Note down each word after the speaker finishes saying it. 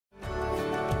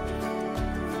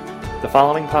The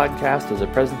following podcast is a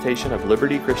presentation of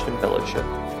Liberty Christian Fellowship,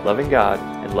 loving God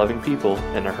and loving people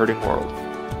in a hurting world.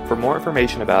 For more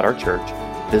information about our church,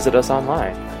 visit us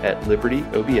online at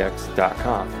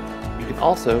libertyobx.com. You can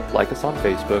also like us on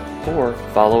Facebook or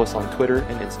follow us on Twitter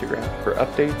and Instagram for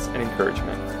updates and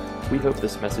encouragement. We hope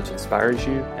this message inspires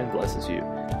you and blesses you.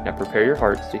 Now prepare your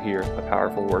hearts to hear a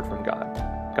powerful word from God.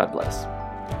 God bless.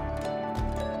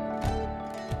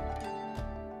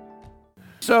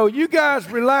 So you guys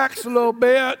relax a little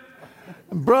bit.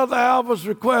 Brother Alva's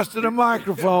requested a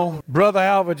microphone. Brother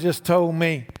Alva just told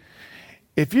me,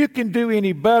 if you can do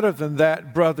any better than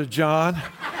that, Brother John,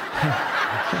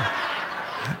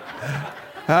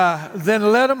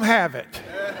 then let him have it.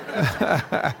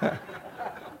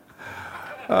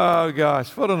 Oh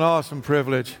gosh, what an awesome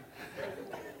privilege.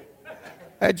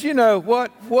 And you know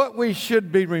what we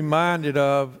should be reminded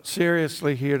of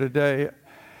seriously here today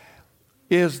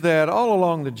is that all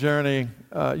along the journey,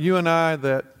 you and I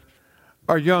that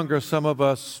are younger, some of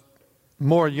us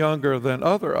more younger than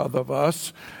other of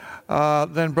us,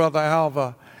 than Brother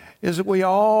Alva, is that we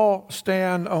all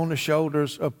stand on the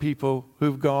shoulders of people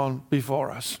who've gone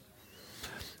before us.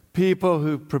 People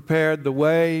who've prepared the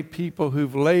way, people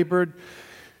who've labored,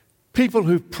 people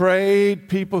who've prayed,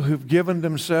 people who've given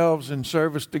themselves in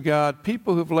service to God,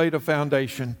 people who've laid a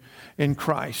foundation in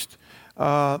Christ.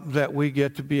 That we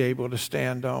get to be able to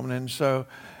stand on. And so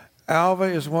Alva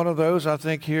is one of those, I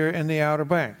think, here in the Outer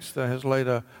Banks that has laid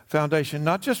a foundation,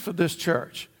 not just for this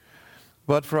church,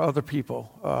 but for other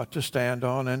people to stand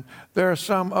on. And there are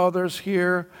some others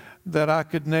here that I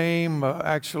could name,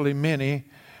 actually many,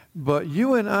 but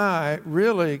you and I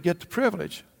really get the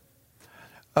privilege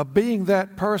of being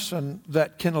that person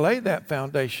that can lay that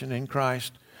foundation in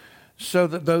Christ so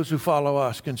that those who follow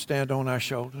us can stand on our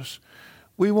shoulders.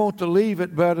 We want to leave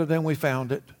it better than we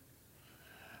found it.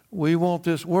 We want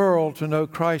this world to know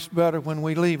Christ better when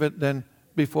we leave it than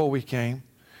before we came.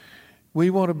 We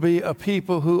want to be a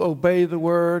people who obey the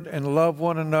word and love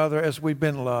one another as we've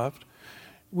been loved.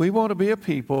 We want to be a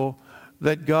people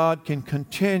that God can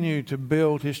continue to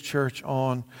build His church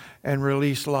on and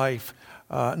release life,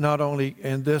 not only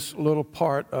in this little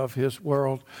part of His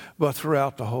world, but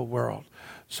throughout the whole world.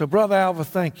 So, Brother Alva,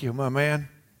 thank you, my man.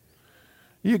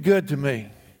 You're good to me.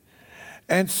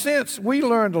 And since we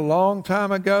learned a long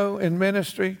time ago in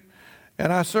ministry,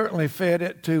 and I certainly fed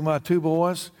it to my two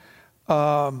boys,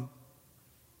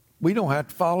 we don't have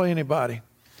to follow anybody.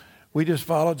 We just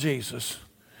follow Jesus.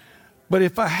 But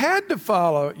if I had to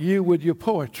follow you with your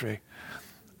poetry,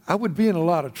 I would be in a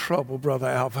lot of trouble, Brother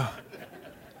Alva.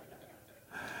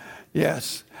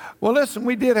 Yes. Well, listen,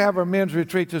 we did have our men's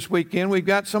retreat this weekend. We've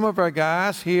got some of our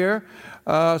guys here.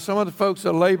 Some of the folks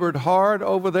that labored hard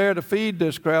over there to feed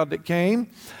this crowd that came.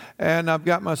 And I've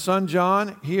got my son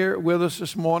John here with us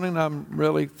this morning. I'm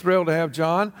really thrilled to have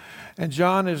John. And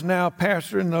John is now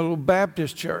pastoring a little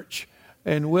Baptist church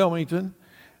in Wilmington.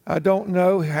 I don't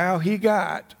know how he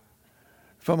got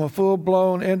from a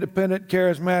full-blown, independent,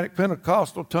 charismatic,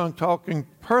 Pentecostal, tongue-talking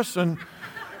person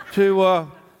to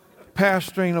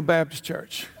pastoring a Baptist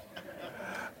church.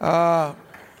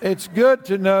 It's good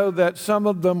to know that some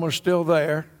of them are still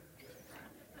there.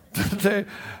 They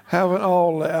haven't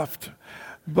all left.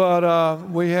 But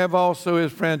we have also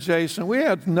his friend Jason. We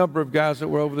had a number of guys that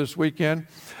were over this weekend.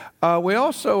 We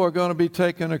also are going to be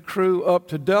taking a crew up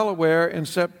to Delaware in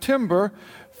September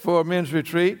for a men's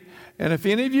retreat. And if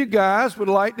any of you guys would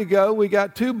like to go, we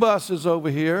got 2 buses over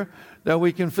here that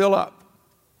we can fill up.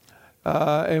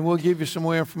 And we'll give you some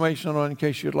more information on it in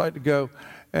case you'd like to go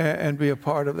and be a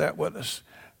part of that with us.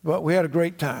 But we had a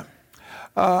great time.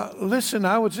 Listen,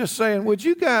 I was just saying, would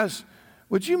you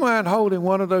mind holding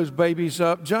one of those babies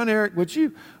up? John Eric,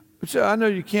 I know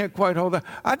you can't quite hold that.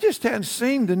 I just hadn't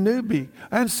seen the newbie.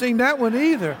 I hadn't seen that one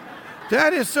either.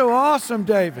 That is so awesome,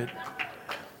 David.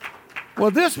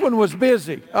 Well, this one was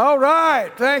busy. All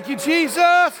right. Thank you,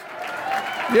 Jesus.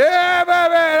 Yeah,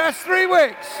 baby. That's 3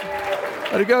 weeks.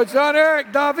 There you go, John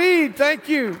Eric. David, thank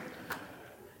you.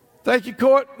 Thank you,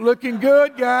 Court. Looking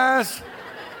good, guys.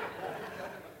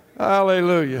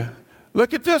 Hallelujah.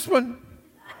 Look at this one.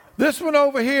 This one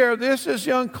over here, this is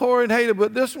young Corey and Hayden,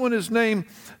 but this one is named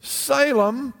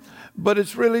Salem, but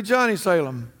it's really Johnny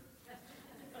Salem.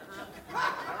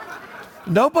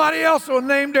 Nobody else will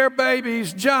name their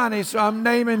babies Johnny, so I'm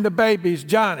naming the babies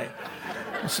Johnny.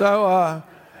 So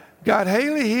got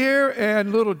Haley here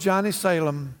and little Johnny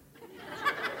Salem.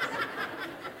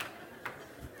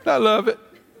 I love it.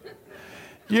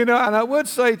 You know, and I would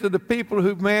say to the people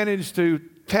who've managed to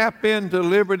tap into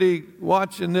Liberty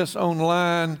watching this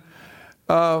online,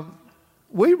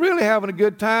 we really having a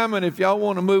good time, and if y'all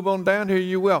want to move on down here,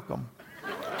 you're welcome.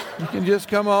 You can just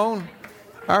come on.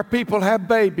 Our people have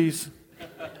babies.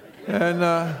 And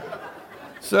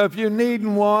so if you're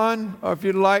needing one or if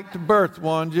you'd like to birth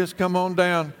one, just come on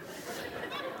down.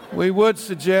 We would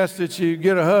suggest that you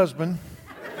get a husband.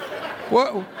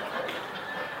 What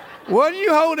are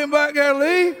you holding back there,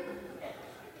 Lee?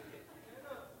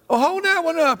 Oh, hold that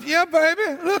one up. Yeah,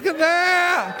 baby. Look at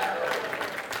that.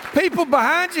 People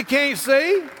behind you can't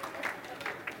see.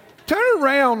 Turn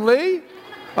around, Lee.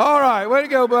 All right, way to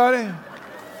go, buddy.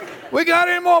 We got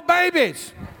any more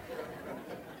babies?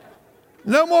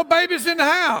 No more babies in the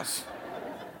house.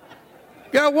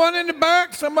 Got one in the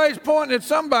back. Somebody's pointing at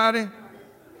somebody.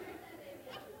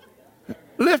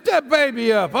 Lift that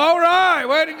baby up. All right,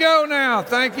 way to go now.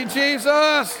 Thank you,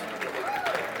 Jesus.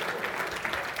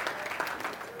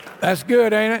 That's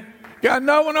good, ain't it? Got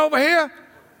no one over here?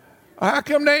 How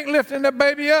come they ain't lifting that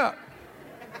baby up?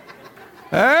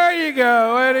 There you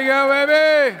go. Way to go,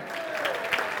 baby.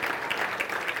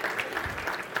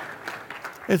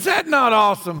 Is that not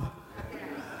awesome?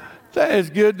 That is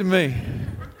good to me.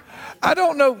 I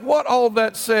don't know what all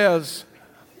that says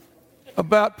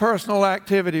about personal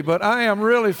activity, but I am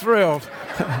really thrilled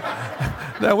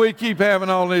that we keep having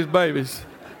all these babies.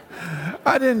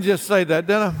 I didn't just say that,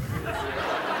 did I?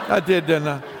 I did, didn't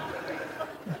I?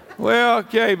 Well,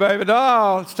 okay, baby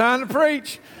doll, it's time to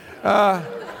preach.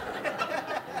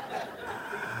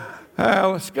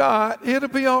 Scott, it'll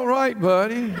be all right,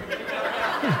 buddy.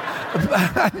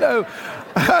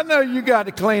 I know you got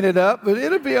to clean it up, but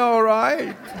it'll be all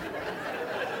right.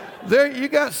 There, you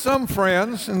got some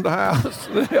friends in the house.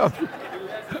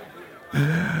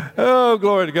 Oh,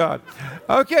 glory to God.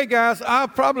 Okay, guys, I'm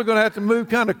probably going to have to move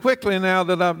kind of quickly now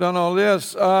that I've done all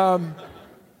this.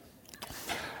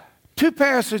 Two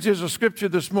passages of Scripture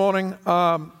this morning.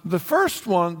 The first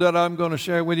one that I'm going to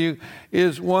share with you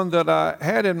is one that I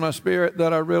had in my spirit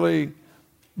that I really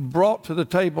brought to the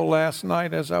table last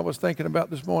night as I was thinking about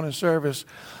this morning's service.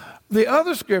 The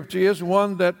other scripture is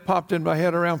one that popped in my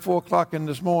head around 4 o'clock in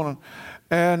this morning,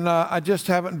 and I just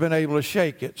haven't been able to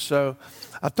shake it. So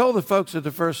I told the folks at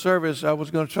the first service I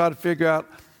was going to try to figure out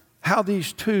how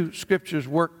these two scriptures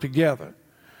work together.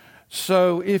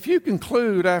 So if you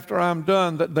conclude after I'm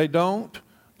done that they don't,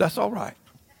 that's all right.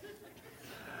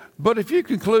 But if you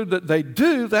conclude that they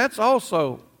do, that's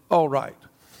also all right.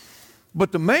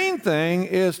 But the main thing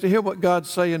is to hear what God's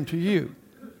saying to you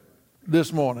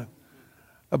this morning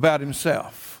about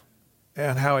himself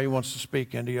and how he wants to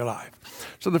speak into your life.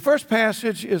 So the first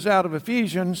passage is out of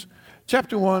Ephesians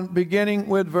chapter 1, beginning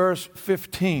with verse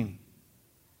 15.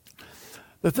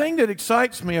 The thing that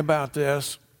excites me about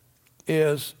this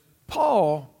is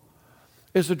Paul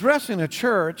is addressing a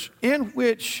church in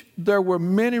which there were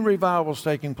many revivals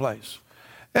taking place.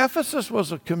 Ephesus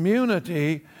was a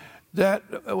community that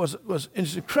was an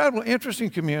incredibly interesting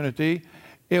community.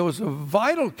 It was a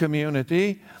vital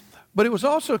community, but it was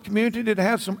also a community that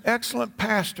had some excellent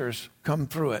pastors come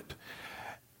through it.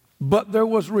 But there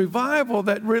was revival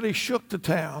that really shook the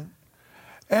town.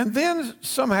 And then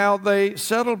somehow they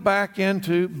settled back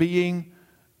into being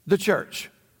the church.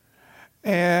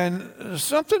 And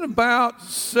something about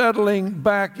settling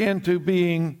back into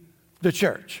being the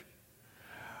church.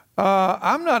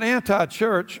 I'm not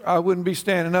anti-church. I wouldn't be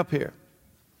standing up here.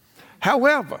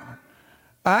 However,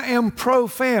 I am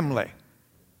pro-family.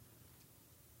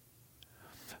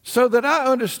 So that I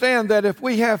understand that if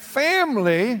we have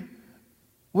family,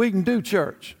 we can do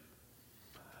church.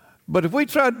 But if we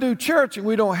try to do church and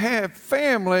we don't have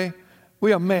family,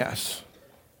 we're a mess,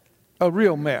 a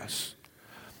real mess.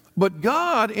 But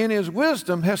God, in his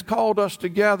wisdom, has called us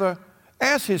together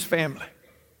as his family.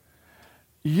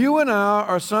 You and I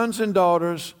are sons and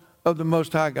daughters of the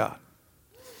Most High God.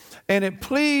 And it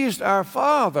pleased our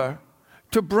Father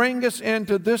to bring us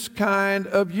into this kind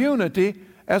of unity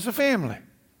as a family.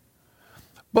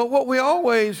 But what we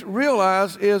always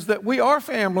realize is that we are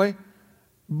family,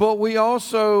 but we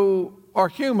also are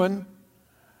human.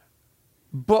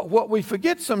 But what we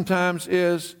forget sometimes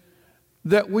is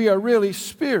that we are really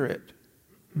spirit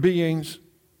beings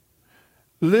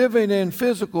living in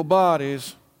physical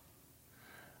bodies,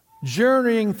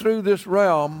 journeying through this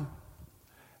realm,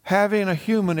 having a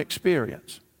human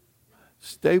experience.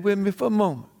 Stay with me for a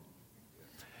moment.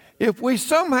 If we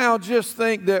somehow just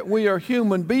think that we are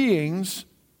human beings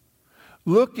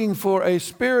looking for a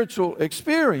spiritual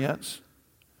experience,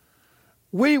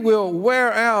 we will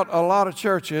wear out a lot of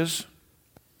churches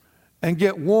and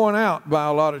get worn out by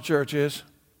a lot of churches,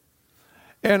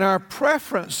 and our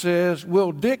preferences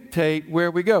will dictate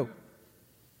where we go.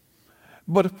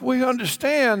 But if we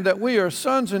understand that we are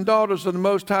sons and daughters of the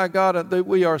Most High God and that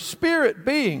we are spirit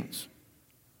beings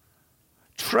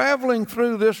traveling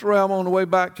through this realm on the way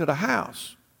back to the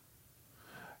house.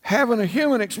 Having a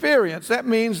human experience, that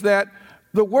means that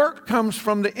the work comes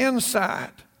from the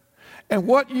inside. And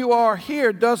what you are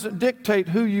here doesn't dictate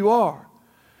who you are.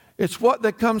 It's what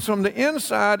that comes from the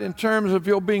inside in terms of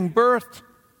your being birthed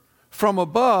from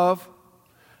above,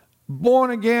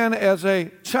 born again as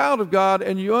a child of God,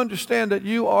 and you understand that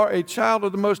you are a child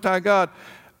of the Most High God,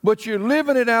 but you're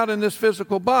living it out in this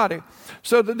physical body.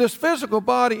 So that this physical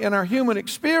body and our human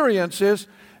experience is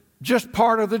just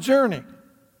part of the journey.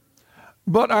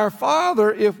 But our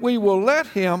Father, if we will let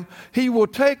Him, He will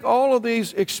take all of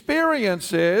these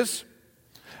experiences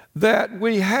that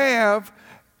we have,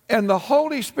 and the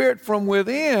Holy Spirit from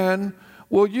within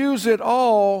will use it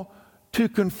all to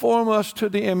conform us to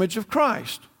the image of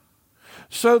Christ.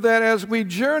 So that as we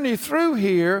journey through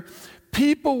here,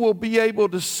 people will be able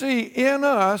to see in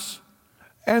us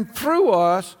and through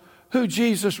us who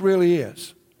Jesus really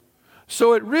is.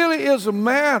 So it really is a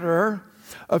matter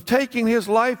of taking His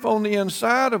life on the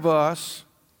inside of us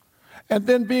and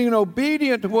then being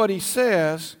obedient to what He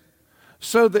says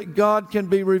so that God can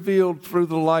be revealed through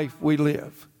the life we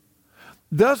live.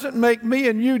 Doesn't make me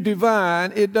and you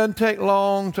divine. It doesn't take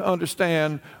long to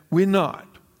understand we're not.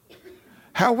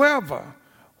 However,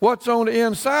 what's on the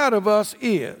inside of us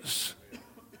is.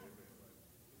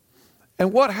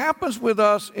 And what happens with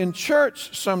us in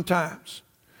church sometimes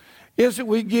is that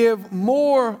we give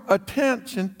more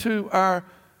attention to our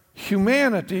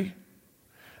humanity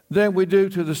than we do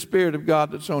to the Spirit of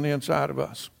God that's on the inside of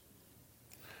us.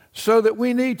 So that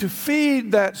we need to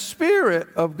feed that Spirit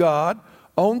of God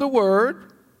on the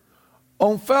Word,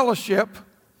 on fellowship,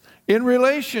 in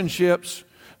relationships,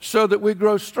 so that we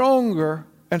grow stronger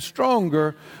and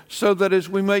stronger, so that as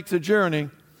we make the journey,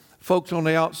 folks on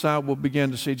the outside will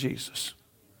begin to see Jesus.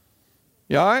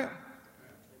 You all right? Amen.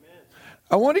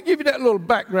 I want to give you that little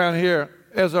background here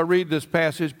as I read this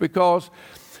passage, because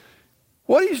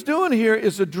what he's doing here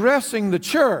is addressing the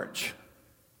church.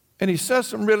 And he says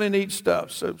some really neat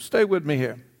stuff, so stay with me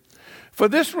here. For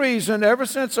this reason, ever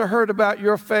since I heard about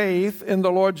your faith in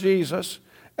the Lord Jesus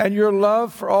and your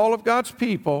love for all of God's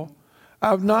people,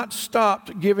 I've not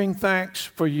stopped giving thanks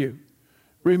for you,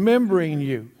 remembering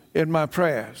you in my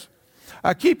prayers.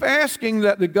 I keep asking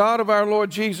that the God of our Lord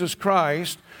Jesus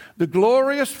Christ, the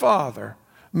glorious Father,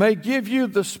 may give you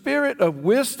the spirit of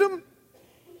wisdom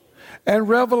and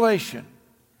revelation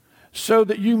so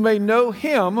that you may know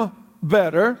Him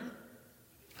better.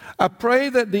 I pray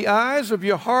that the eyes of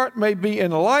your heart may be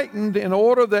enlightened in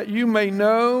order that you may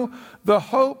know the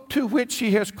hope to which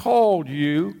He has called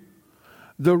you,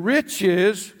 the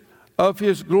riches of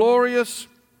His glorious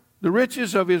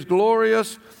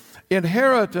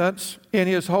inheritance in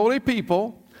His holy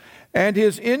people, and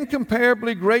His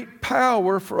incomparably great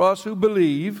power for us who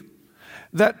believe.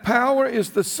 That power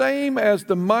is the same as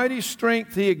the mighty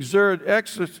strength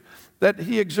that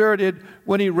He exerted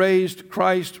when He raised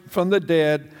Christ from the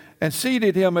dead and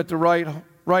seated Him at the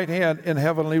right hand in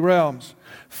heavenly realms,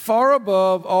 far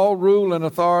above all rule and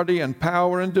authority and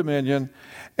power and dominion,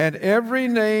 and every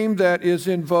name that is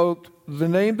invoked,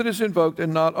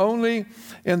 and not only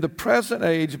in the present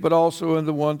age, but also in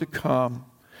the one to come.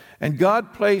 And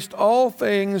God placed all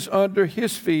things under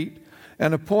His feet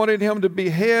and appointed Him to be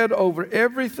head over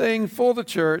everything for the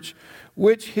church,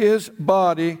 which His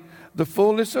body, the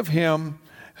fullness of Him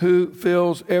who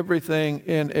fills everything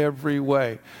in every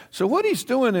way. So what he's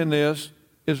doing in this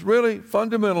is really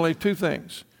fundamentally two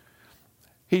things.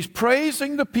 He's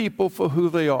praising the people for who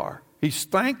they are. He's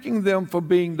thanking them for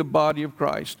being the body of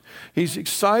Christ. He's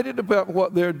excited about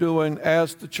what they're doing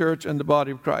as the church and the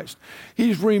body of Christ.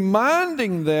 He's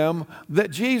reminding them that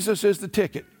Jesus is the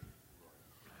ticket.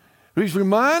 He's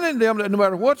reminding them that no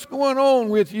matter what's going on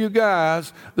with you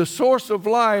guys, the source of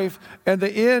life and the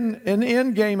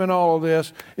end game in all of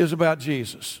this is about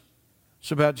Jesus.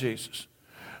 It's about Jesus.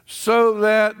 So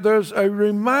that there's a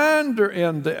reminder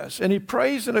in this. And he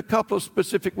prays in a couple of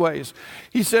specific ways.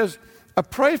 He says, I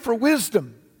pray for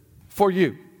wisdom for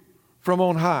you from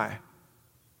on high.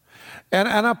 And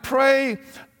I pray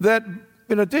that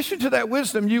in addition to that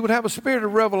wisdom, you would have a spirit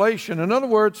of revelation. In other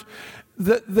words,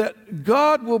 that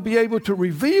God will be able to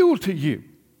reveal to you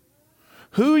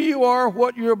who you are,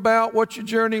 what you're about, what your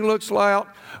journey looks like,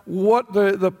 what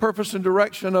the purpose and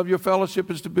direction of your fellowship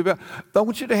is to be about. I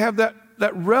want you to have that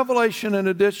revelation in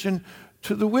addition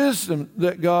to the wisdom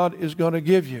that God is going to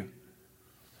give you.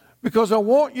 Because I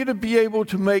want you to be able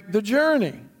to make the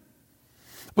journey.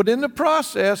 But in the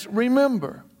process,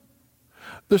 remember,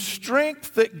 the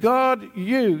strength that God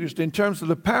used in terms of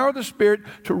the power of the Spirit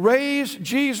to raise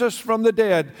Jesus from the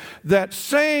dead, that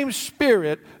same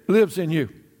Spirit lives in you.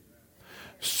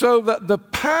 So that the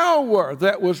power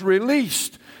that was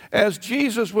released as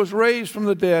Jesus was raised from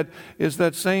the dead is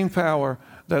that same power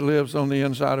that lives on the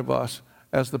inside of us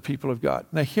as the people of God.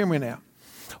 Now hear me now.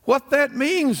 What that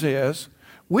means is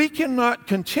we cannot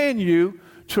continue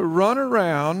to run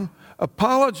around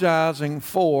apologizing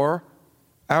for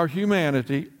our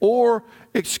humanity or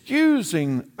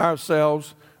excusing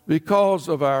ourselves because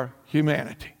of our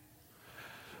humanity.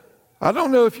 I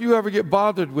don't know if you ever get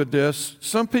bothered with this.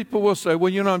 Some people will say,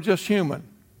 well, I'm just human.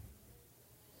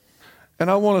 And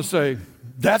I want to say,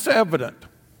 that's evident.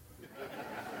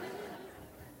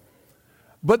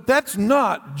 But that's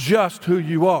not just who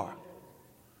you are.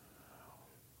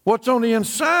 What's on the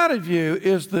inside of you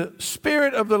is the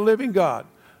Spirit of the living God.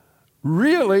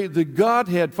 Really, the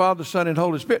Godhead, Father, Son, and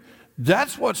Holy Spirit.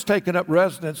 That's what's taken up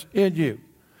residence in you.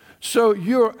 So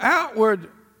your outward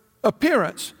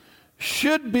appearance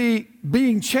should be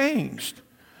being changed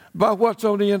by what's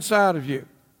on the inside of you.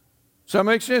 Does that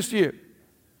make sense to you?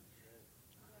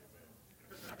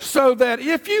 So that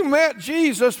if you met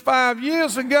Jesus 5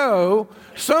 years ago,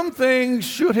 some things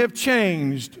should have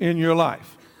changed in your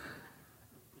life.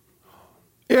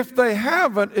 If they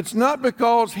haven't, it's not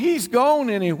because he's gone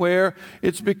anywhere.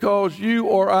 It's because you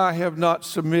or I have not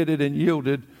submitted and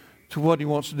yielded to what he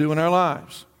wants to do in our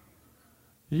lives.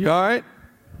 You all right?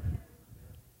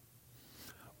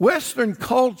 Western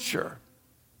culture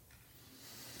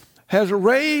has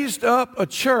raised up a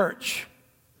church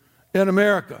in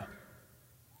America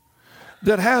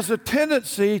that has a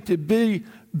tendency to be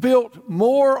built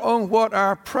more on what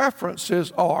our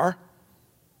preferences are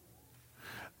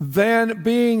than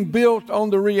being built on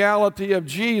the reality of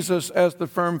Jesus as the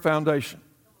firm foundation.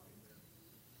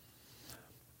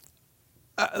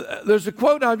 There's a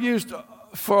quote I've used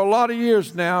for a lot of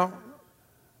years now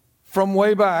from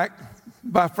way back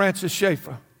by Francis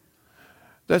Schaeffer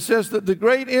that says that the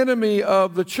great enemy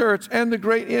of the church and the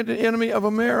great enemy of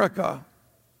America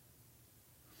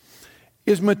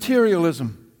is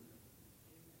materialism.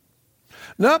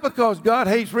 Not because God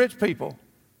hates rich people,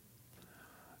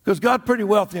 because God's pretty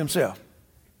wealthy himself,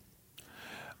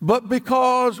 but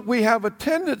because we have a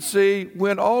tendency,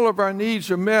 when all of our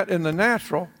needs are met in the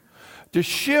natural, to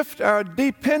shift our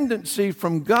dependency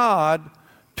from God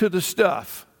to the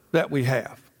stuff that we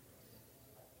have.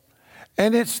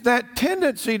 And it's that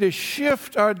tendency to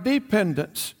shift our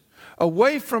dependence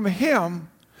away from him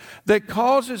that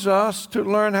causes us to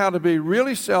learn how to be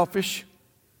really selfish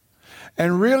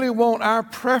and really want our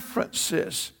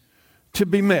preferences to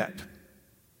be met.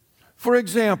 For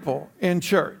example, in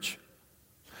church,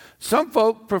 some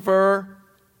folk prefer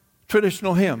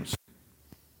traditional hymns.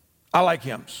 I like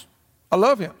hymns. I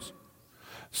love hymns.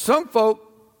 Some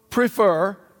folk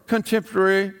prefer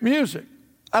contemporary music.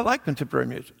 I like contemporary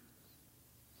music.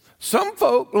 Some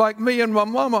folk, like me and my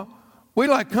mama, we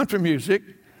like country music,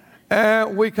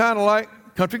 and we kind of like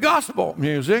country gospel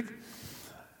music.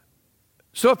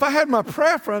 So if I had my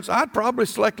preference, I'd probably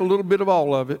select a little bit of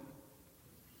all of it.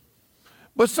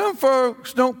 But some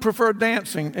folks don't prefer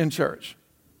dancing in church.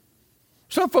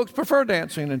 Some folks prefer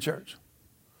dancing in church.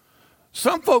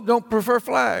 Some folk don't prefer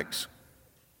flags.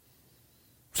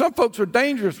 Some folks are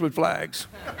dangerous with flags.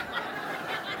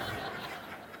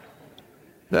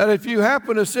 That if you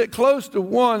happen to sit close to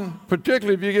one,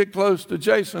 particularly if you get close to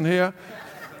Jason here,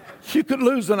 you could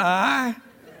lose an eye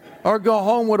or go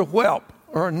home with a whelp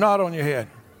or a knot on your head.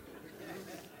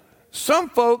 Some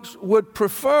folks would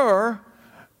prefer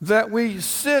that we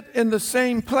sit in the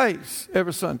same place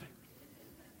every Sunday.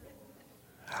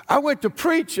 I went to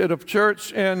preach at a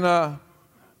church, and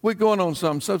we're going on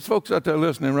something. Some folks out there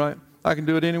listening, right? I can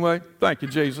do it anyway. Thank you,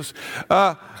 Jesus.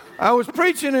 I was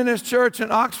preaching in this church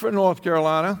in Oxford, North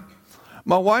Carolina.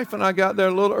 My wife and I got there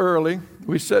a little early.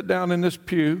 We sat down in this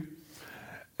pew.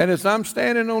 And as I'm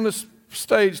standing on this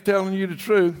stage telling you the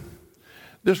truth,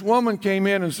 this woman came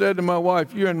in and said to my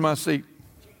wife, "You're in my seat."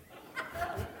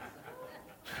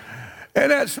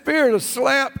 And that spirit of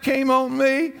slap came on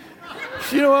me.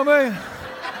 You know what I mean?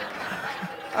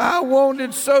 I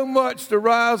wanted so much to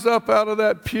rise up out of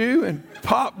that pew and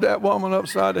pop that woman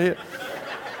upside the head.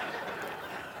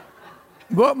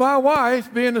 But my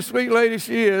wife, being the sweet lady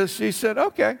she is, she said,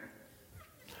 "Okay,"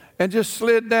 and just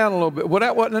slid down a little bit. Well,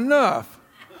 that wasn't enough,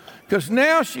 because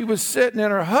now she was sitting in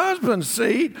her husband's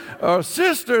seat or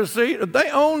sister's seat. They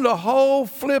owned the whole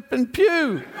flipping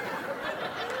pew.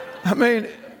 I mean,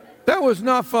 that was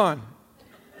not fun.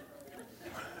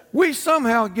 We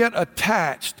somehow get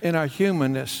attached in our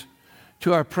humanness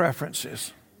to our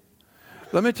preferences.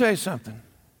 Let me tell you something.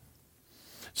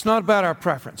 It's not about our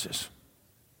preferences.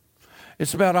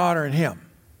 It's about honoring him.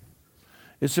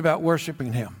 It's about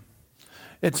worshiping him.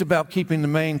 It's about keeping the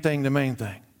main thing.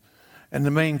 And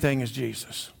the main thing is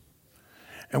Jesus.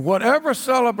 And whatever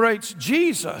celebrates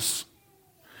Jesus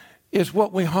is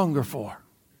what we hunger for.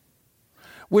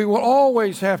 We will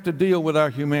always have to deal with our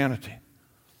humanity.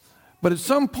 But at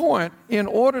some point, in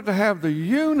order to have the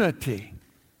unity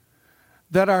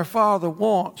that our Father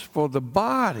wants for the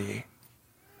body,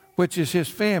 which is His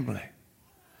family,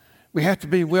 we have to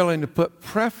be willing to put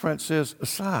preferences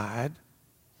aside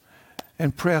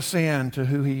and press in to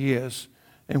who He is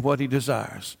and what He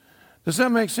desires. Does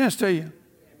that make sense to you?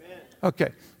 Amen. Okay.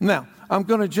 Now, I'm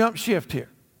going to jump shift here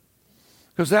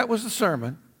because that was the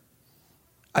sermon.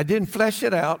 I didn't flesh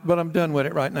it out, but I'm done with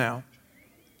it right now.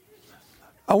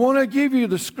 I want to give you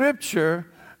the scripture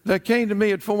that came to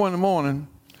me at 4 in the morning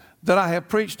that I have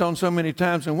preached on so many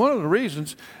times. And one of the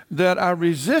reasons that I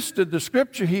resisted the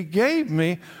scripture He gave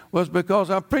me was because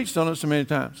I preached on it so many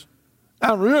times.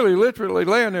 I really literally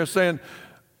laying there saying,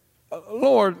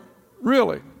 Lord,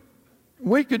 really,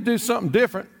 we could do something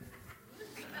different.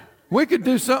 We could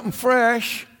do something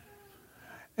fresh.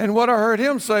 And what I heard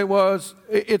Him say was,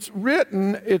 it's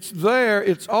written, it's there,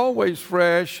 it's always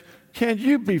fresh. Can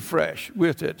you be fresh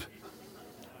with it?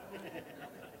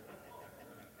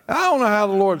 I don't know how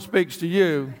the Lord speaks to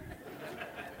you,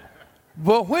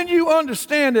 but when you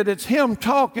understand that it's Him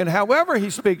talking, however He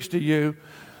speaks to you,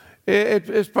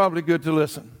 it's probably good to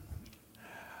listen.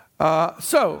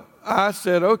 So I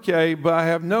said, okay, but I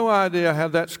have no idea how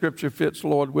that scripture fits,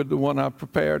 Lord, with the one I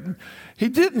prepared. He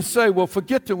didn't say, well,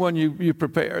 forget the one you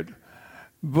prepared.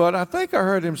 But I think I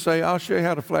heard Him say, I'll show you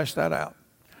how to flesh that out.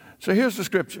 So here's the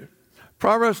scripture.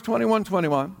 Proverbs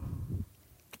 21:21.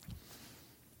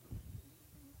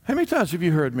 How many times have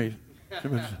you heard me?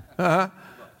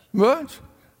 What?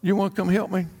 You want to come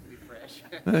help me? Be fresh.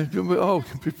 Oh,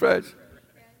 be fresh.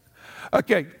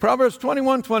 Okay, Proverbs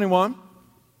 21:21.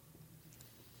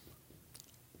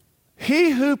 He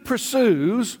who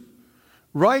pursues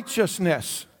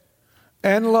righteousness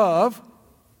and love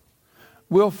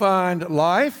will find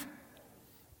life,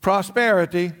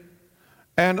 prosperity,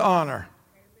 and honor.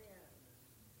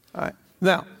 All right.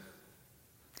 Now,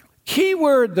 key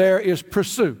word there is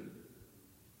pursue.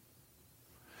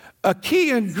 A key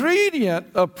ingredient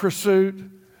of pursuit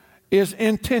is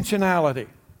intentionality.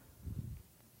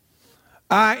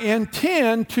 I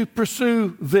intend to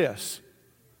pursue this.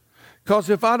 Because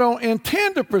if I don't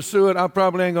intend to pursue it, I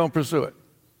probably ain't going to pursue it.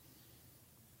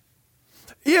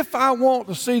 If I want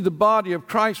to see the body of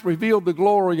Christ reveal the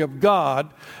glory of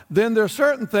God, then there are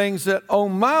certain things that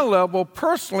on my level,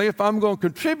 personally, if I'm going to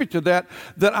contribute to that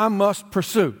I must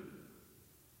pursue.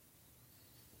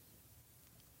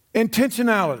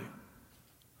 Intentionality.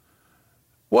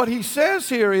 What he says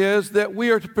here is that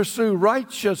we are to pursue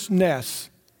righteousness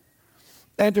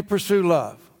and to pursue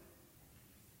love.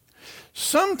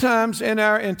 Sometimes in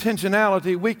our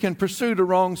intentionality, we can pursue the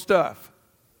wrong stuff.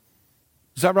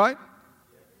 Is that right?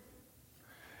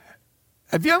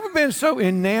 Have you ever been so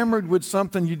enamored with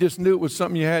something you just knew it was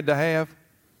something you had to have,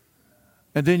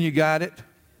 and then you got it,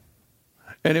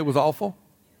 and it was awful?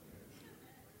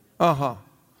 And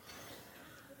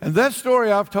that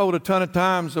story I've told a ton of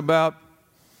times about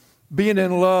being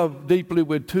in love deeply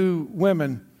with two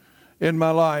women in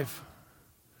my life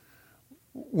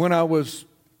when I was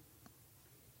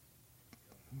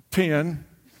 10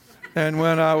 and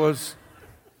when I was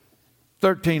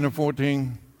 13 or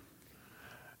 14.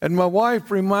 And my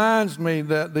wife reminds me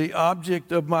that the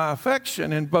object of my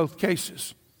affection in both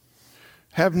cases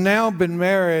have now been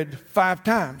married 5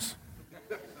 times.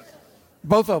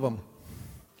 Both of them.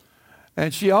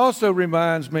 And she also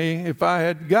reminds me if I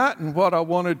had gotten what I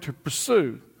wanted to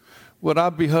pursue, would I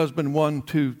be husband 1,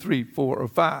 2, 3, 4, or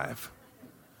 5?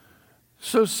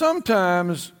 So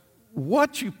sometimes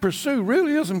what you pursue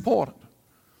really is important.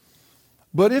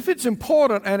 But if it's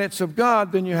important and it's of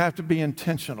God, then you have to be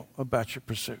intentional about your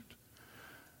pursuit.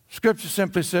 Scripture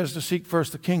simply says to seek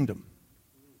first the kingdom.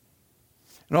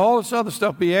 And all this other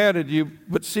stuff be added to you,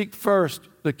 but seek first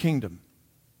the kingdom.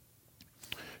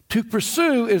 To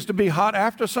pursue is to be hot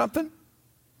after something,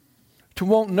 to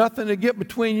want nothing to get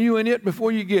between you and it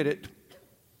before you get it,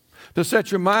 to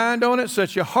set your mind on it,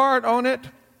 set your heart on it,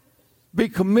 be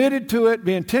committed to it,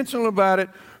 be intentional about it,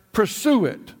 pursue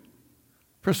it.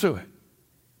 Pursue it.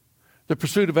 The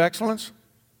pursuit of excellence,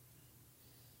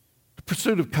 the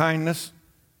pursuit of kindness,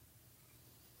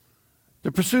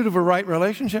 the pursuit of a right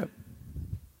relationship.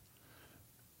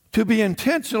 To be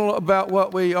intentional about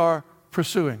what we are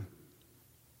pursuing.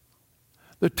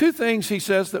 The 2 things he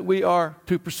says that we are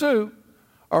to pursue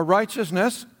are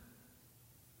righteousness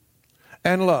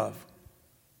and love.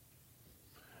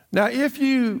 Now, if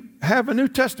you have a New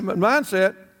Testament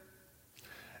mindset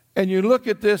and you look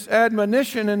at this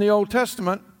admonition in the Old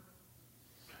Testament,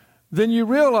 then you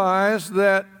realize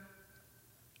that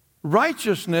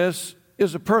righteousness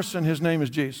is a person, his name is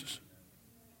Jesus.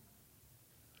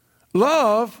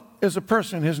 Love is a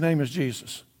person, his name is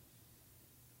Jesus.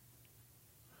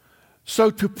 So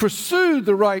to pursue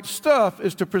the right stuff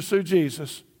is to pursue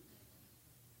Jesus.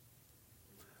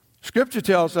 Scripture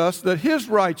tells us that his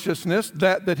righteousness,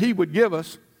 that he would give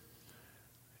us,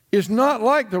 is not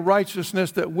like the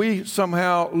righteousness that we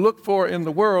somehow look for in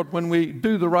the world when we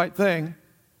do the right thing.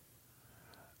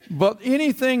 But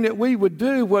anything that we would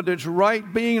do, whether it's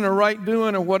right being or right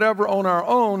doing or whatever on our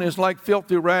own, is like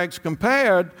filthy rags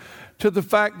compared to the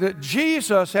fact that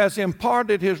Jesus has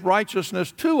imparted his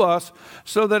righteousness to us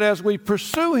so that as we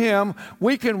pursue him,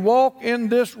 we can walk in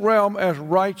this realm as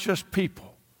righteous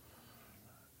people.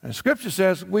 And Scripture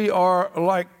says we are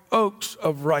like oaks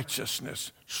of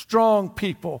righteousness, strong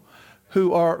people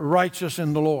who are righteous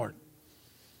in the Lord.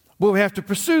 But we have to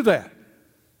pursue that.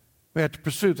 We have to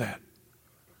pursue that.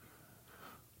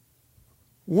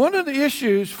 One of the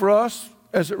issues for us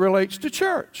as it relates to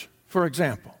church, for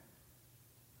example,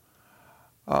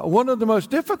 one of the most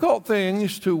difficult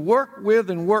things to work with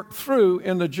and work through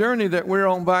in the journey that we're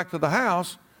on back to the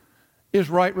house is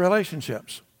right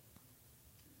relationships.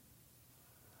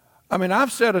 I mean,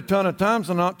 I've said a ton of times,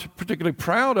 I'm not particularly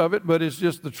proud of it, but it's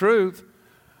just the truth.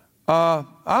 I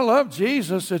love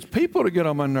Jesus. It's people that get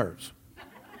on my nerves.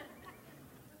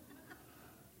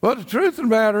 But the truth of the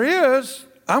matter is,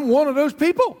 I'm one of those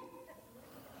people.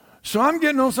 So I'm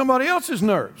getting on somebody else's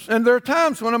nerves. And there are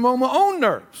times when I'm on my own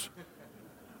nerves.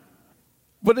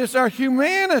 But it's our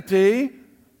humanity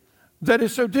that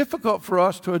is so difficult for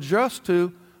us to adjust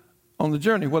to on the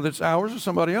journey, whether it's ours or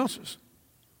somebody else's.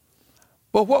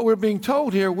 But what we're being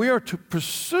told here, we are to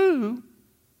pursue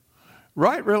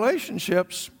right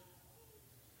relationships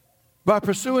by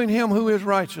pursuing him who is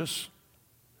righteous.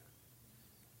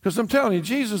 Because I'm telling you,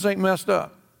 Jesus ain't messed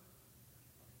up.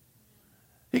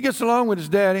 He gets along with his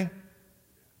daddy.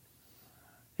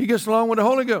 He gets along with the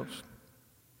Holy Ghost.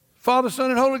 Father, Son,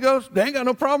 and Holy Ghost, they ain't got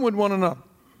no problem with one another.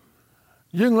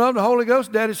 You can love the Holy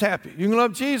Ghost, daddy's happy. You can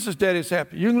love Jesus, daddy's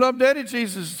happy. You can love daddy,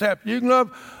 Jesus is happy. You can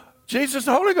love Jesus,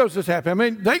 the Holy Ghost is happy. I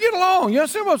mean, they get along. You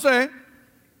understand what I'm saying?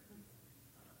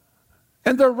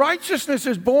 And their righteousness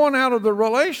is born out of the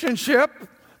relationship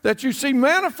that you see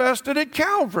manifested at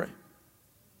Calvary.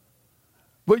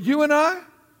 But you and I,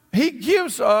 he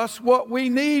gives us what we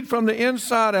need from the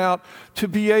inside out to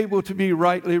be able to be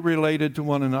rightly related to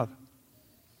one another.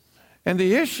 And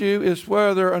the issue is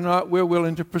whether or not we're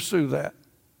willing to pursue that.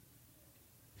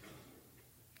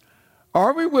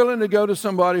 Are we willing to go to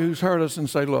somebody who's hurt us and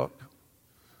say, look,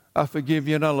 I forgive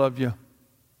you and I love you.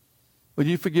 Will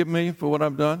you forgive me for what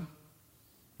I've done?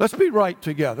 Let's be right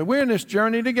together. We're in this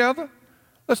journey together.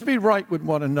 Let's be right with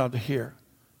one another here.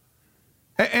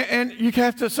 And you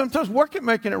have to sometimes work at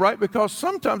making it right, because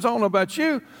sometimes, I don't know about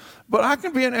you, but I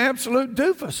can be an absolute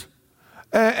doofus.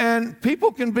 And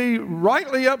people can be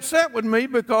rightly upset with me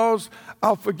because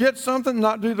I'll forget something,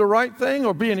 not do the right thing,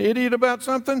 or be an idiot about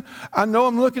something. I know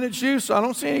I'm looking at you, so I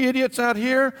don't see any idiots out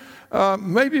here.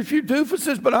 Maybe a few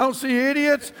doofuses, but I don't see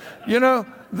idiots. You know,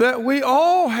 that we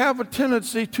all have a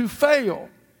tendency to fail.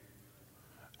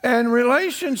 And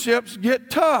relationships get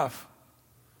tough.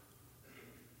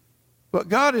 But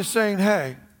God is saying,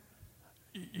 hey,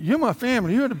 you're my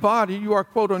family. You're the body. You are,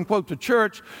 quote unquote, the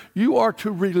church. You are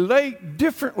to relate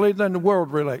differently than the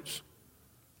world relates.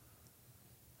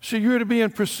 So you're to be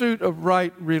in pursuit of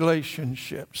right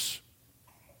relationships.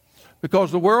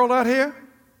 Because the world out here,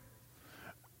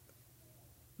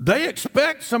 they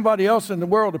expect somebody else in the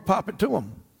world to pop it to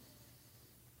them.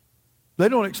 They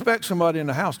don't expect somebody in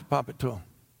the house to pop it to them.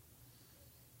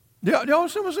 Y'all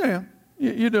understand what I'm saying?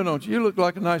 You do, don't you? You look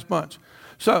like a nice bunch.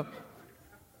 So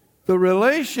the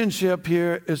relationship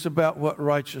here is about what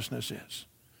righteousness is.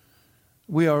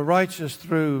 We are righteous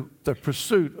through the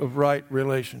pursuit of right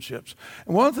relationships.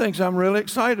 And one of the things I'm really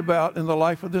excited about in the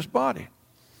life of this body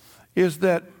is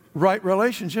that right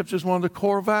relationships is one of the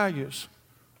core values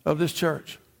of this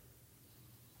church.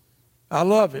 I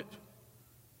love it.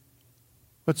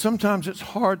 But sometimes it's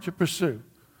hard to pursue.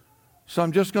 So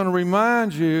I'm just going to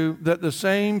remind you that the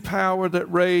same power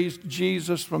that raised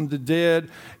Jesus from the dead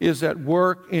is at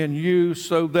work in you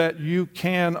so that you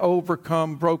can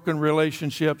overcome broken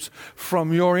relationships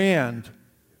from your end.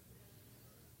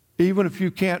 Even if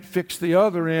you can't fix the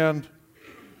other end,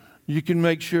 you can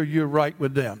make sure you're right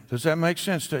with them. Does that make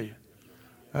sense to you?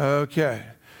 Okay.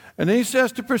 And then he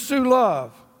says to pursue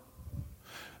love.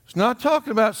 It's not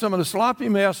talking about some of the sloppy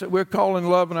mess that we're calling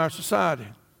love in our society.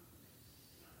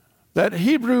 That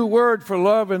Hebrew word for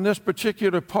love in this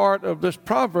particular part of this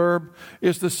proverb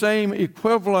is the same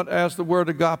equivalent as the word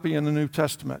agape in the New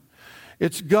Testament.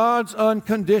 It's God's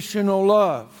unconditional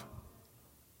love.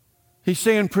 He's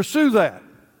saying, pursue that.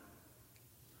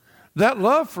 That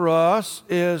love for us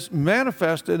is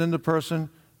manifested in the person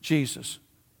Jesus.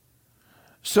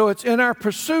 So it's in our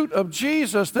pursuit of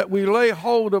Jesus that we lay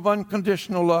hold of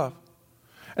unconditional love.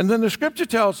 And then the Scripture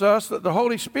tells us that the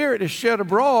Holy Spirit is shed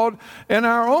abroad in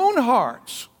our own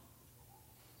hearts.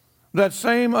 That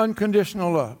same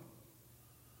unconditional love.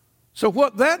 So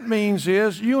what that means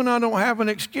is you and I don't have an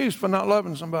excuse for not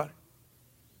loving somebody.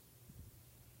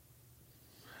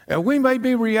 And we may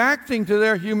be reacting to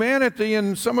their humanity,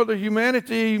 and some of the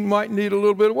humanity might need a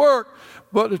little bit of work.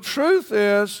 But the truth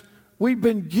is, we've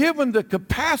been given the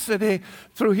capacity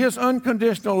through His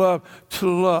unconditional love to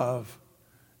love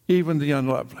even the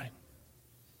unlovely.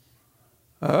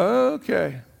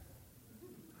 Okay.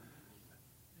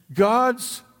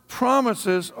 God's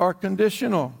promises are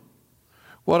conditional.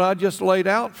 What I just laid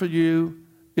out for you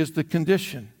is the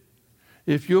condition.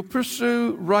 If you'll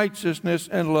pursue righteousness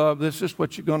and love, this is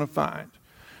what you're going to find.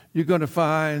 You're going to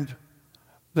find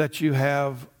that you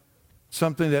have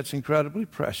something that's incredibly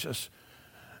precious.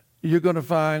 You're going to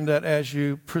find that as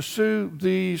you pursue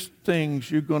these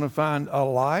things, you're going to find a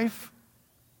life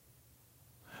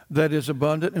that is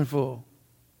abundant and full.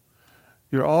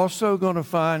 You're also going to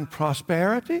find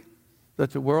prosperity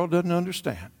that the world doesn't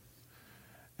understand.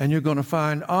 And you're going to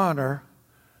find honor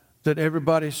that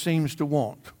everybody seems to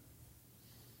want.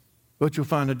 But you'll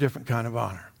find a different kind of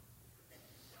honor.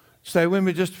 Stay with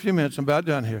me just a few minutes. I'm about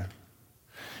done here.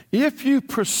 If you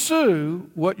pursue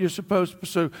what you're supposed to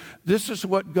pursue, this is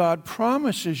what God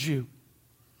promises you.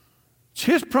 It's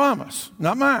His promise,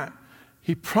 not mine.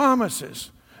 He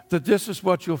promises that this is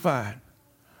what you'll find.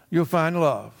 You'll find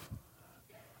love.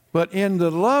 But in the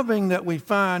loving that we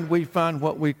find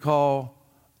what we call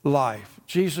life.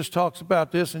 Jesus talks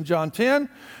about this in John 10,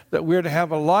 that we're to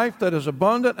have a life that is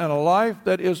abundant and a life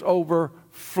that is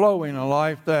overflowing, a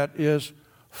life that is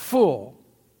full.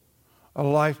 A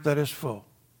life that is full.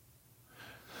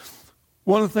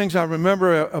 One of the things I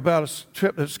remember about a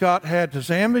trip that Scott had to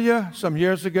Zambia some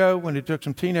years ago when he took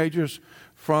some teenagers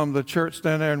from the church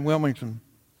down there in Wilmington.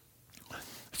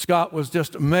 Scott was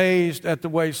just amazed at the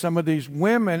way some of these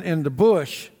women in the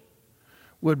bush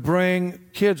would bring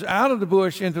kids out of the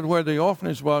bush into where the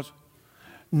orphanage was,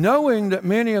 knowing that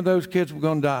many of those kids were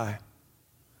going to die,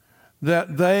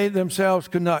 that they themselves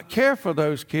could not care for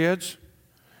those kids,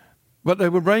 but they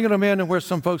were bringing them in to where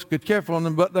some folks could care for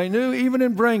them, but they knew even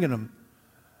in bringing them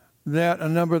that a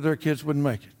number of their kids wouldn't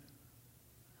make it.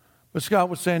 But Scott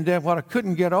was saying, Dad, what I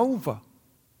couldn't get over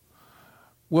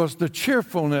was the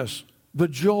cheerfulness, the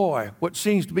joy, what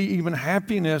seems to be even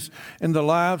happiness in the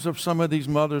lives of some of these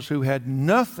mothers who had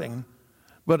nothing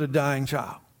but a dying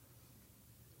child.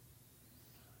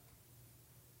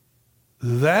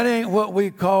 That ain't what we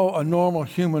call a normal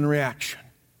human reaction.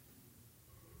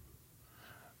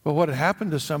 But what had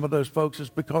happened to some of those folks is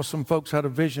because some folks had a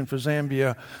vision for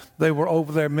Zambia, they were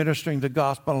over there ministering the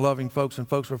gospel and loving folks, and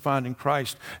folks were finding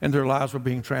Christ and their lives were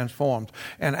being transformed.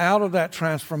 And out of that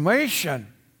transformation,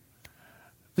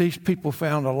 these people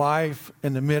found a life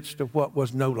in the midst of what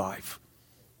was no life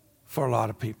for a lot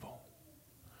of people.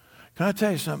 Can I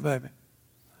tell you something, baby?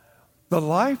 The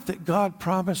life that God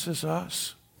promises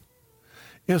us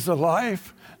is the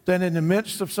life that in the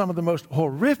midst of some of the most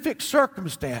horrific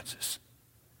circumstances,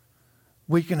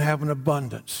 we can have an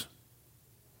abundance,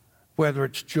 whether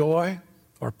it's joy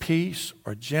or peace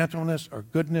or gentleness or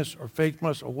goodness or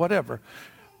faithfulness or whatever.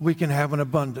 We can have an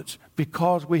abundance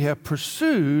because we have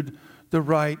pursued the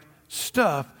right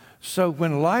stuff. So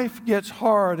when life gets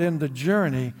hard in the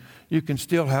journey, you can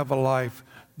still have a life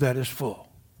that is full.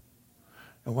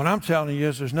 And what I'm telling you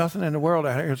is there's nothing in the world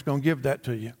out here that's going to give that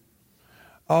to you.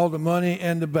 All the money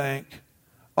in the bank,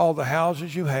 all the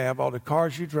houses you have, all the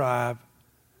cars you drive,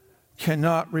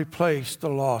 cannot replace the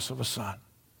loss of a son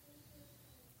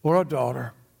or a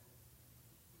daughter.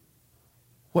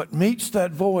 What meets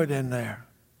that void in there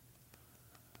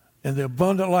and the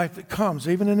abundant life that comes,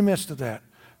 even in the midst of that,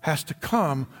 has to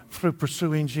come through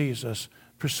pursuing Jesus,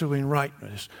 pursuing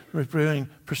rightness,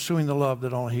 pursuing the love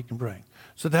that only He can bring.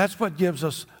 So that's what gives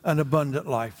us an abundant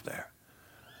life there.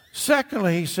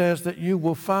 Secondly, he says that you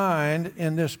will find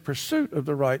in this pursuit of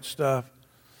the right stuff,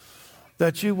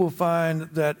 that you will find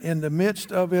that in the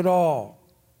midst of it all,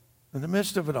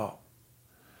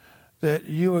 that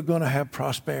you are going to have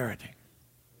prosperity.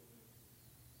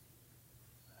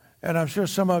 And I'm sure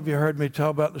some of you heard me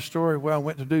tell about the story where I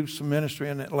went to do some ministry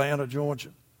in Atlanta, Georgia.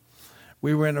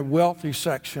 We were in a wealthy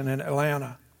section in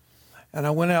Atlanta. And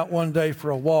I went out one day for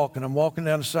a walk, and I'm walking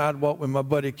down the sidewalk with my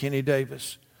buddy Kenny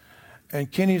Davis.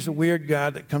 And Kenny's a weird guy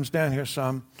that comes down here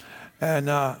some, and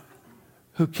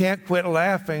who can't quit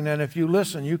laughing. And if you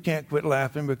listen, you can't quit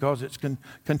laughing because it's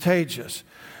contagious.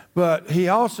 But he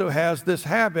also has this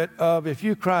habit of if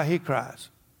you cry, he cries.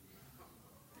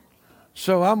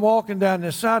 So I'm walking down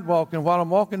this sidewalk, and while I'm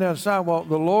walking down the sidewalk,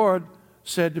 the Lord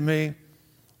said to me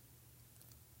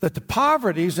that the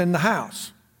poverty's in the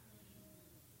house.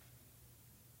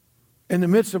 In the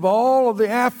midst of all of the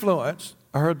affluence,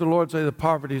 I heard the Lord say the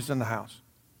poverty's in the house.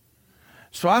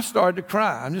 So I started to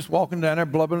cry. I'm just walking down there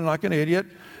blubbering like an idiot.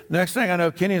 Next thing I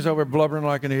know, Kenny's over blubbering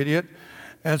like an idiot.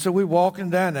 And so we're walking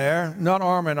down there, not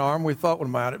arm in arm. We thought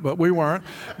about it, but we weren't.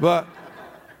 But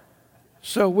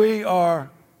so we are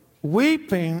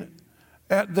weeping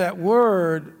at that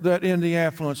word that in the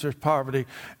affluence there's poverty.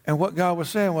 And what God was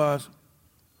saying was,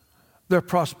 their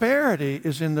prosperity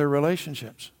is in their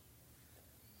relationships.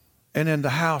 And in the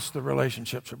house, the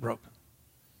relationships are broken.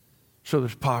 So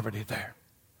there's poverty there.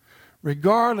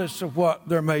 Regardless of what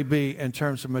there may be in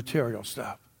terms of material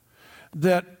stuff.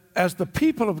 That as the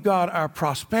people of God, our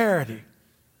prosperity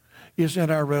is in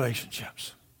our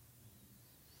relationships.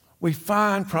 We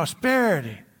find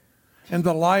prosperity in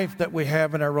the life that we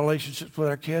have in our relationships with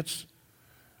our kids,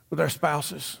 with our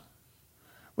spouses,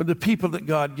 with the people that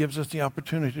God gives us the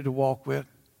opportunity to walk with.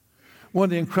 One of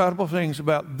the incredible things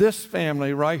about this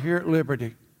family right here at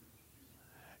Liberty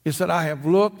is that I have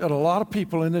looked at a lot of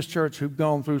people in this church who've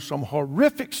gone through some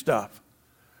horrific stuff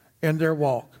in their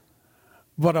walk,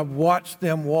 but I've watched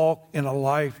them walk in a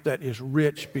life that is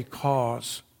rich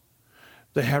because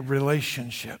they have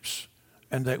relationships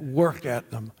and they work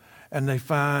at them and they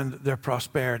find their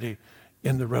prosperity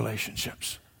in the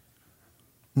relationships.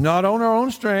 Not on our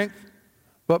own strength,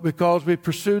 but because we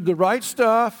pursued the right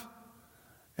stuff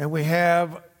and we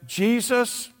have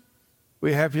Jesus,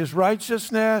 we have His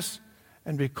righteousness,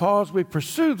 and because we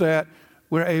pursue that,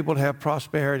 we're able to have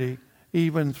prosperity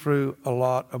even through a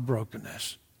lot of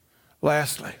brokenness.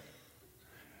 Lastly,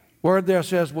 word there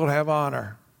says we'll have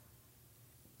honor.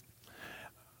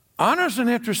 Honor is an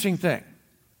interesting thing.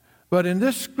 But in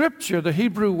this scripture, the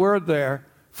Hebrew word there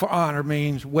for honor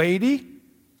means weighty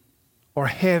or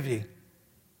heavy.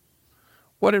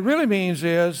 What it really means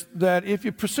is that if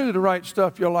you pursue the right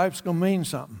stuff, your life's going to mean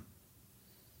something.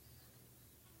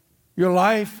 Your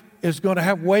life is going to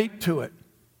have weight to it.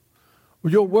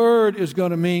 Your word is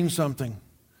going to mean something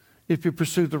if you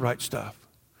pursue the right stuff.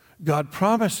 God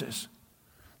promises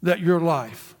that your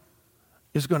life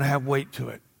is going to have weight to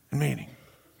it and meaning.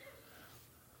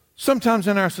 Sometimes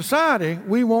in our society,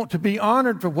 we want to be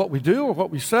honored for what we do or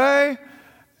what we say,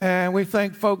 and we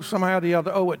think folks somehow or the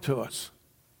other owe it to us.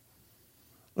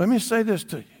 Let me say this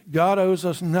to you. God owes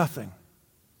us nothing.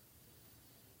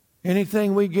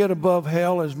 Anything we get above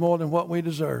hell is more than what we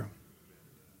deserve.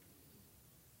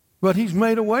 But He's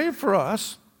made a way for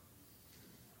us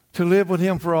to live with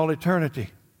Him for all eternity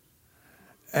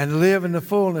and live in the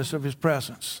fullness of His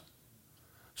presence.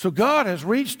 So God has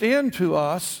reached into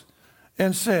us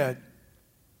and said,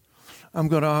 I'm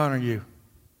going to honor you.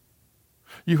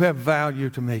 You have value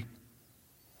to me.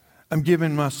 I'm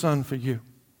giving my Son for you,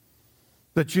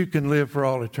 that you can live for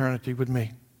all eternity with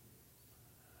me.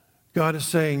 God is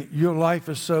saying, your life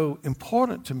is so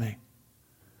important to me.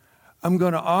 I'm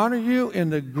going to honor you in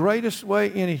the greatest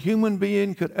way any human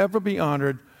being could ever be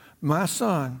honored. My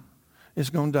Son is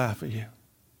going to die for you.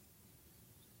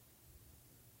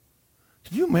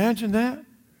 Can you imagine that?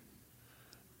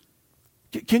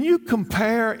 Can you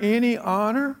compare any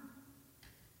honor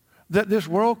that this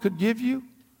world could give you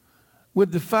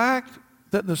with the fact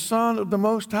that the Son of the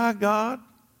Most High God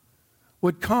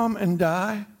would come and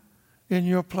die in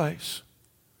your place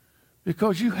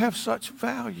because you have such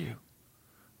value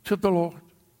to the Lord?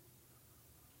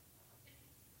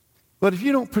 But if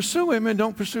you don't pursue Him and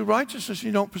don't pursue righteousness,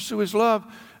 you don't pursue His love,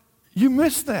 you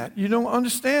miss that. You don't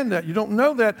understand that. You don't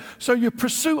know that. So you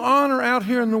pursue honor out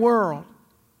here in the world.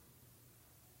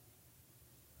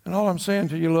 And all I'm saying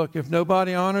to you, look, if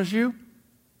nobody honors you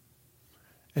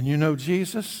and you know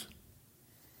Jesus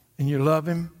and you love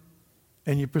Him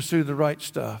and you pursue the right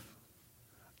stuff,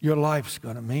 your life's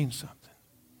going to mean something.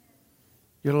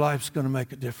 Your life's going to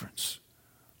make a difference.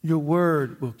 Your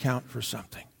word will count for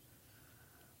something.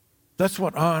 That's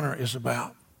what honor is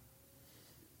about.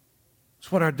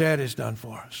 It's what our daddy's done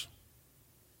for us.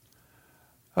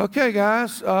 Okay,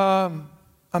 guys, I'm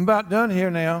about done here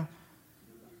now.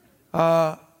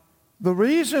 The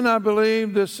reason I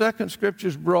believe this second scripture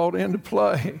is brought into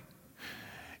play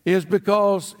is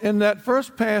because in that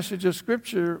first passage of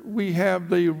scripture, we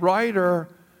have the writer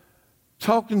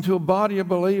talking to a body of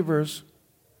believers,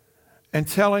 and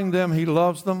telling them he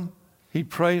loves them, he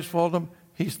prays for them,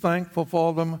 he's thankful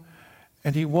for them,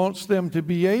 and he wants them to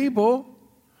be able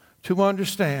to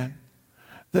understand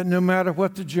that no matter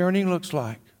what the journey looks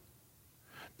like,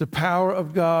 the power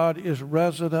of God is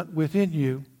resident within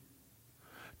you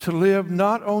to live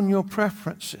not on your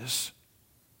preferences,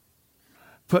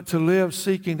 but to live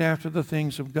seeking after the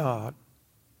things of God,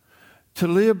 to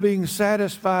live being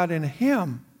satisfied in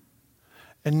Him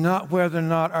and not whether or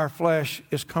not our flesh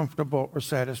is comfortable or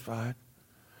satisfied,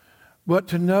 but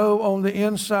to know on the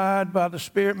inside by the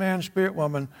Spirit man, Spirit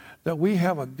woman, that we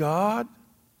have a God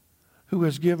who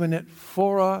has given it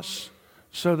for us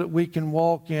so that we can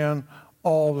walk in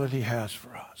all that He has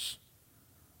for us.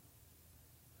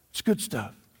 It's good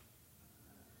stuff.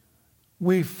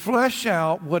 We flesh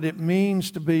out what it means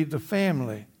to be the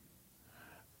family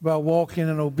by walking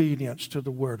in obedience to the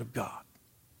Word of God.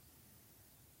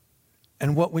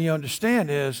 And what we understand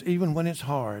is, even when it's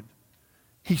hard,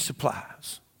 He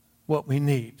supplies what we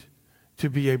need to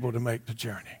be able to make the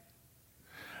journey.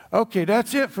 Okay,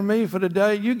 that's it for me for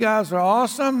today. You guys are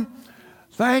awesome.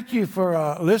 Thank you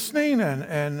for listening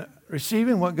and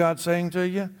receiving what God's saying to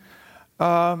you.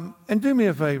 And do me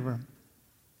a favor.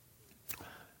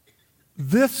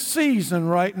 This season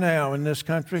right now in this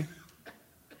country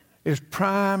is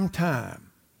prime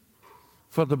time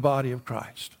for the body of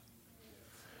Christ.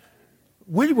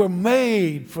 We were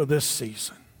made for this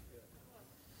season.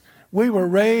 We were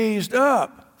raised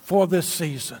up for this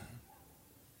season.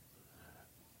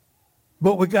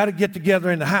 But we got to get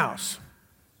together in the house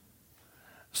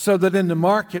so that in the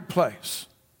marketplace,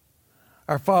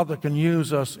 our Father can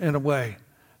use us in a way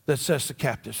that sets the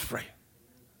captives free.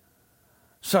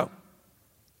 So,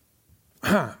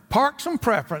 park some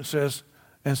preferences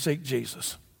and seek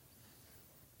Jesus.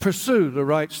 Pursue the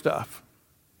right stuff.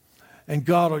 And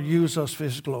God will use us for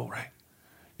His glory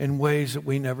in ways that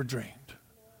we never dreamed.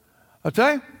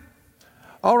 Okay?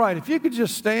 All right, if you could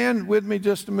just stand with me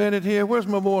just a minute here. Where's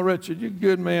my boy Richard? You're a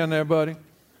good man there, buddy.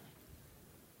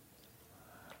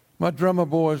 My drummer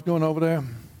boy is going over there.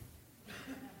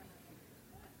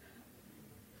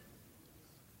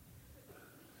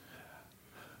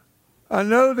 I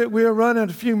know that we're running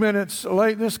a few minutes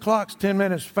late. This clock's 10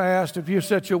 minutes fast. If you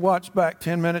set your watch back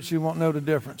 10 minutes, you won't know the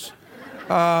difference.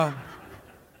 Want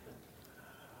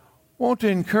to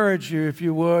encourage you, if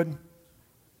you would.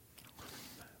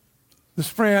 This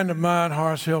friend of mine,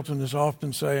 Horace Hilton, was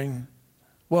often saying,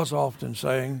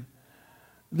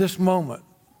 this moment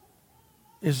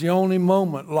is the only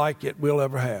moment like it we'll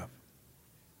ever have.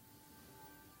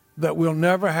 That we'll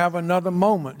never have another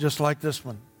moment just like this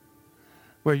one.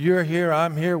 Where you're here,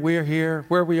 I'm here, we're here,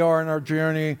 where we are in our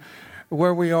journey,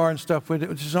 where we are and stuff.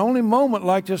 It's the only moment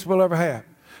like this we'll ever have.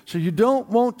 So you don't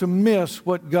want to miss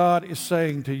what God is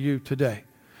saying to you today.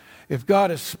 If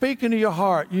God is speaking to your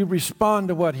heart, you respond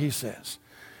to what He says.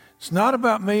 It's not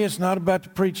about me, it's not about the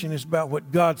preaching, it's about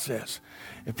what God says.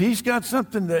 If He's got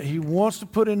something that He wants to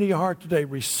put into your heart today,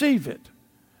 receive it.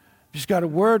 If He's got a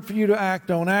word for you to act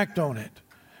on it.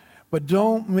 But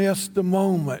don't miss the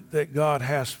moment that God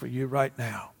has for you right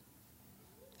now.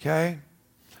 Okay?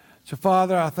 So,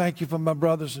 Father, I thank You for my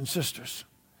brothers and sisters.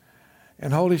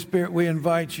 And Holy Spirit, we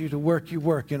invite You to work Your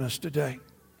work in us today.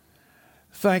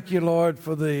 Thank You, Lord,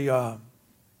 for the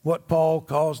what Paul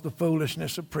calls the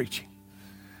foolishness of preaching.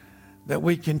 That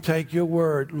we can take Your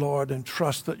word, Lord, and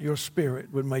trust that Your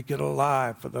Spirit would make it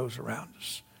alive for those around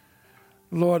us.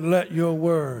 Lord, let Your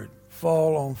word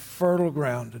fall on fertile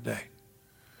ground today,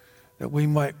 that we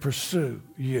might pursue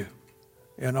You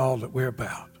in all that we're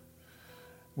about.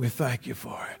 We thank You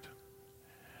for it.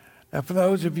 Now, for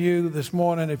those of you this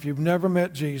morning, if you've never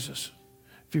met Jesus,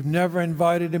 if you've never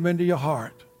invited Him into your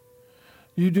heart,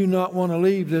 you do not want to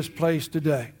leave this place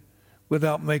today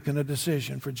without making a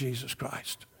decision for Jesus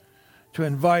Christ. To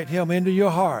invite Him into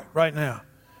your heart right now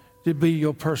to be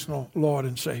your personal Lord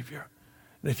and Savior.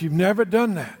 And if you've never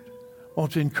done that, I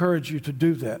want to encourage you to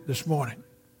do that this morning.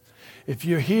 If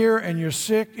you're here and you're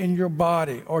sick in your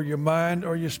body or your mind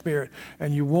or your spirit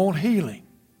and you want healing,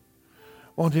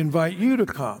 I want to invite you to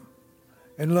come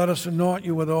and let us anoint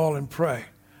you with oil and pray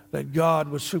that God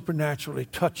would supernaturally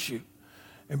touch you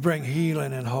and bring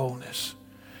healing and wholeness.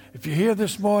 If you're here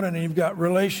this morning and you've got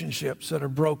relationships that are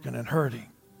broken and hurting,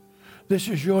 this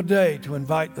is your day to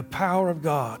invite the power of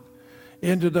God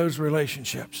into those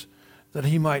relationships that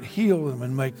He might heal them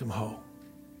and make them whole.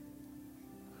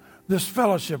 This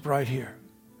fellowship right here,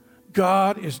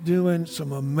 God is doing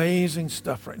some amazing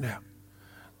stuff right now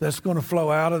that's going to flow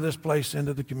out of this place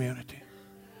into the community.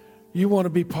 You want to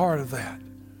be part of that.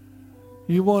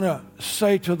 You want to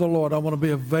say to the Lord, I want to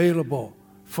be available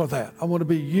for that. I want to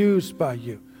be used by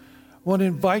You. want to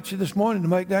invite you this morning to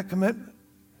make that commitment,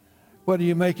 whether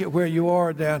you make it where you are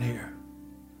or down here.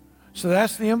 So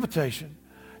that's the invitation.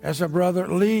 As our brother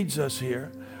leads us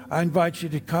here, I invite you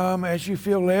to come as you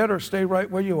feel led or stay right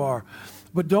where you are.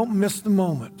 But don't miss the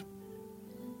moment.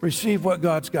 Receive what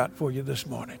God's got for you this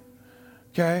morning.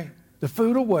 Okay? The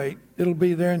food will wait. It'll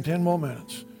be there in 10 more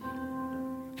minutes.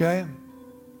 Okay?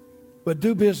 But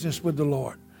do business with the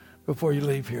Lord before you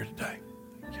leave here today.